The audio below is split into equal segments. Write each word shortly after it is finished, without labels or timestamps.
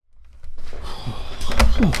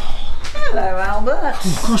Hello, Albert.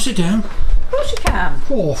 Oh, can I sit down? Of course you can.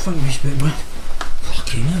 Oh, thank you, Miss Bitman.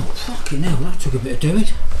 Fucking hell, that took a bit of doing.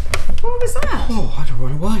 What was that? Oh, I had to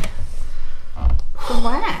run away. From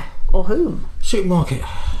where? Or whom? Supermarket.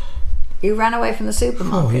 You ran away from the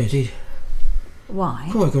supermarket? Oh, yeah, I did.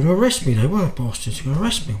 Why? Oh, they're going to arrest me, they were bastards. They're going to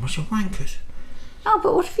arrest me. Bunch of wankers. Oh,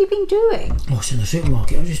 but what have you been doing? I was in the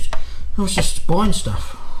supermarket. I was just buying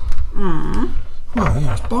stuff. Mm. Well, yeah,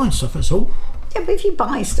 I was buying stuff, that's all. Yeah, but if you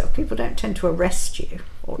buy stuff, people don't tend to arrest you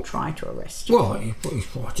or try to arrest you. Well,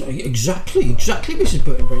 exactly, Mrs.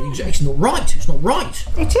 Burton. It's not right. It's not right.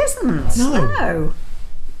 It isn't. No.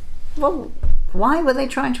 Well, why were they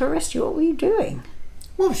trying to arrest you? What were you doing?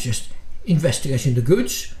 Well, it's just investigating the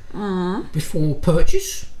goods before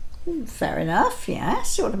purchase. Fair enough,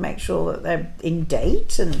 yes. You want to make sure that they're in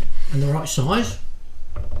date and the right size.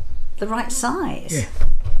 the right size. Yeah.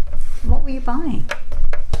 What were you buying?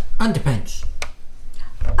 Underpants.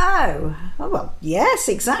 Oh, well, yes,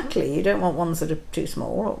 exactly. You don't want ones that are too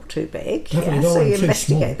small or too big. Definitely Yeah, don't so want you too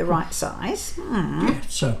investigate small. the right size. Yeah,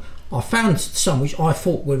 so I found some which I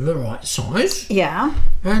thought were the right size, Yeah.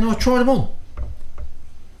 and I tried them on.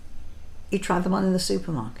 You tried them on in the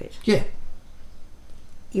supermarket. Yeah.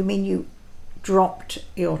 You mean you dropped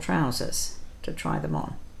your trousers to try them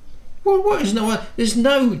on? Well, there's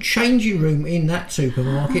no changing room in that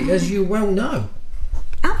supermarket, as you well know.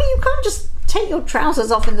 Albert, you can't just take your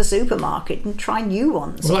trousers off in the supermarket and try new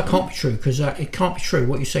ones. Well, that can't be true, because it can't be true.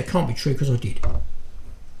 What you say can't be true, because I did.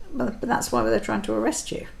 But that's why they're trying to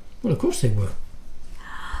arrest you. Well, of course they were.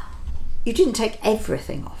 You didn't take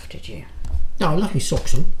everything off, did you? No, I left my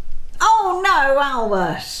socks on. Oh no,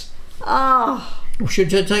 Albert! Oh. Well,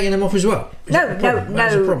 should have taken them off as well.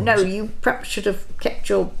 No. You perhaps should have kept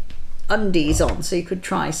your undies on so you could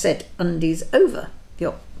try said undies over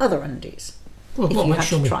your other undies. Well, if you had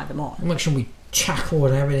to try them on. Make sure we tackle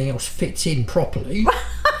and everything else fits in properly.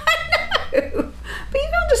 I know, but you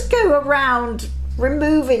can't just go around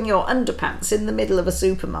removing your underpants in the middle of a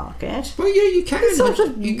supermarket. Well, yeah, you can. There's sort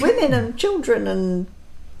of women and children and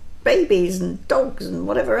babies and dogs and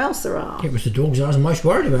whatever else there are. It was the dogs I was most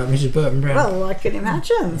worried about, Mrs. Burton Brown. Well, I can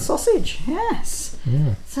imagine. Sausage, yes.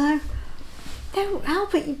 Yeah. So, no,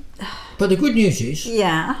 Albert, you... But the good news is,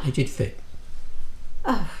 Yeah. they did fit.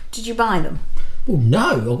 Oh, did you buy them? Well,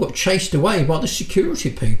 no, I got chased away by the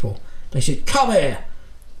security people. They said, "Come here."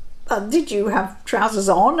 Did you have trousers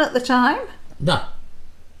on at the time? No.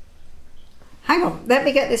 Hang on, let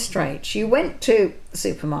me get this straight. You went to the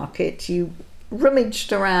supermarket, you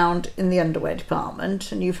rummaged around in the underwear department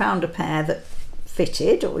and you found a pair that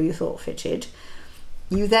fitted, or you thought fitted.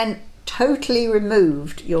 You then totally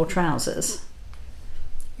removed your trousers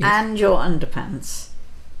and your underpants,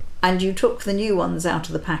 and you took the new ones out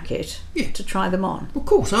of the packet to try them on. Of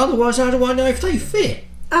course, otherwise how do I know if they fit?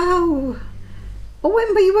 Oh, well,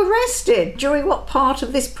 when were you arrested? During what part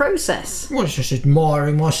of this process? Well, it's just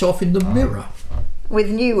admiring myself in the mirror. With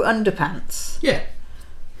new underpants? Yeah.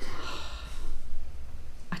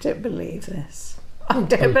 I don't believe this. I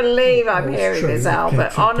don't believe I'm hearing this,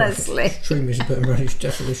 Albert, honestly. It's true, Mrs. Burton Brown, it's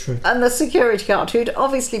definitely true. And the security guard, who'd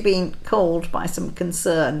obviously been called by some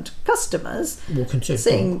concerned customers,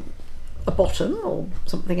 seeing a bottom or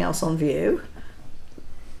something else on view,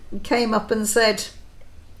 came up and said,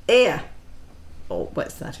 "Here," or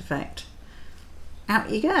what's that effect? Out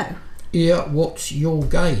you go. Yeah, what's your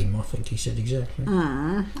game? I think he said exactly.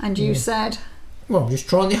 And you said? Well, I'm just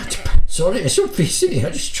trying the underpants on. It's obvious, isn't it?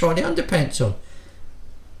 I'm just trying the underpants on.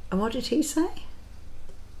 And what did he say?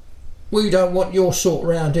 We don't want your sort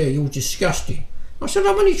round here. You're disgusting. I said,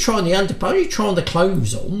 I'm only trying the underpants. I'm only trying the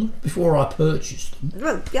clothes on before I purchase them.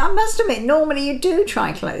 Well, I must admit, normally you do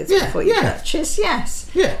try clothes before you purchase,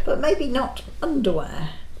 yes. Yeah. But maybe not underwear.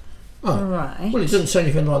 Oh. Right. Well, it doesn't say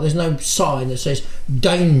anything like there's no sign that says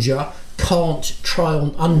danger, can't try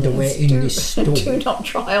on underwear in this store. Do not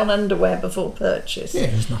try on underwear before purchase. Yeah,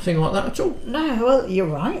 there's nothing like that at all. No, well, you're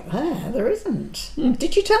right there isn't.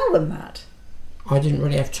 Did you tell them that? I didn't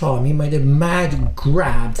really have time. He made a mad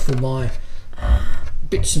grab for my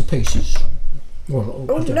bits and pieces. Well,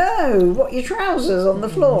 no, what, your trousers on the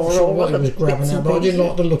floor? I'm sure or what he the was grabbing bits at, and but I pieces? didn't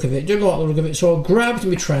like the look of it. So I grabbed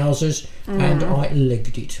my trousers and I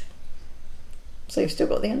legged it. So you've still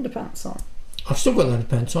got the underpants on? I've still got the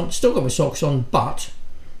underpants on, still got my socks on, but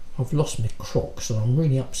I've lost my Crocs and I'm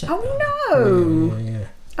really upset. Oh no! Yeah.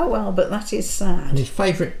 Oh well, but that is sad. And his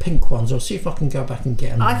favourite pink ones, I'll see if I can go back and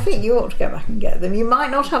get them. I think you ought to go back and get them. You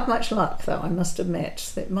might not have much luck though, I must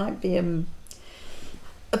admit. It might be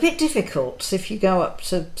a bit difficult if you go up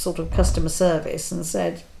to sort of customer service and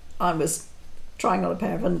said, I was trying on a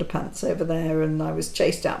pair of underpants over there and I was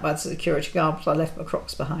chased out by the security guard but I left my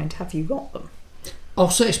Crocs behind. Have you got them? I'll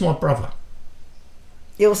say it's my brother.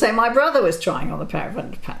 You'll say my brother was trying on a pair of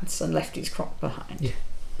underpants and left his Croc behind. Yeah,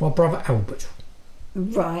 my brother Albert.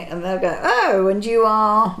 Right, and they'll go, oh, and you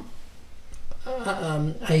are...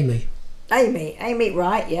 Amy. Amy,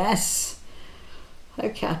 right, yes.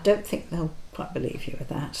 Okay, I don't think they'll quite believe you with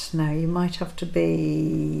that. No, you might have to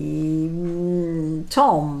be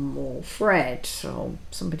Tom or Fred or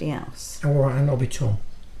somebody else. All right, and I'll be Tom.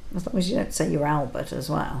 As long as you don't say you're Albert as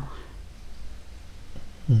well.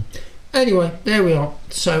 Anyway, there we are.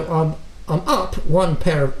 So I'm up one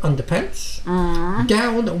pair of underpants,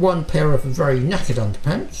 down one pair of very knackered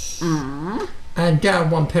underpants, and down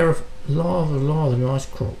one pair of rather nice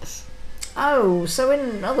Crocs. Oh, so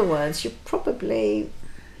in other words, you're probably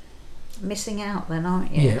missing out then,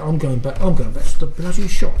 aren't you? Yeah, I'm going back to the bloody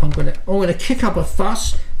shop. I'm gonna kick up a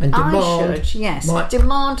fuss and demand. I should, yes.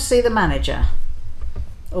 Demand to see the manager.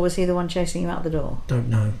 Or was he the one chasing you out the door? Don't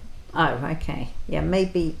know. Oh, okay. Yeah,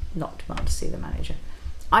 maybe not demand to see the manager.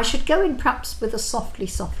 I should go in perhaps with a softly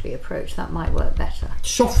approach. That might work better.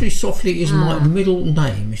 Softly is my middle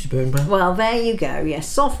name, Mr. Birnbaum. Well, there you go. Yes,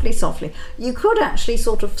 softly. You could actually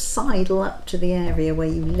sort of sidle up to the area where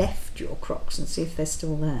you left your Crocs and see if they're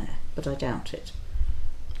still there, but I doubt it.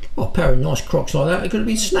 Well, a pair of nice Crocs like that, they're going to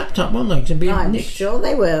be snapped up, won't they? I'm sure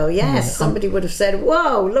they will, yes. Yeah, somebody would have said,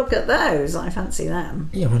 whoa, look at those. I fancy them.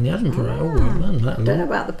 Yeah, well, they hadn't for that don't know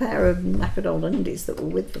about the pair of knackered old undies that were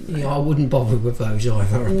with them. Yeah, I wouldn't bother with those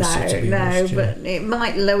either. No, but it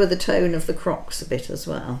might lower the tone of the Crocs a bit as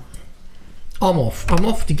well. I'm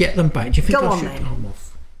off to get them back. Do you think Go I on should? then. I'm off.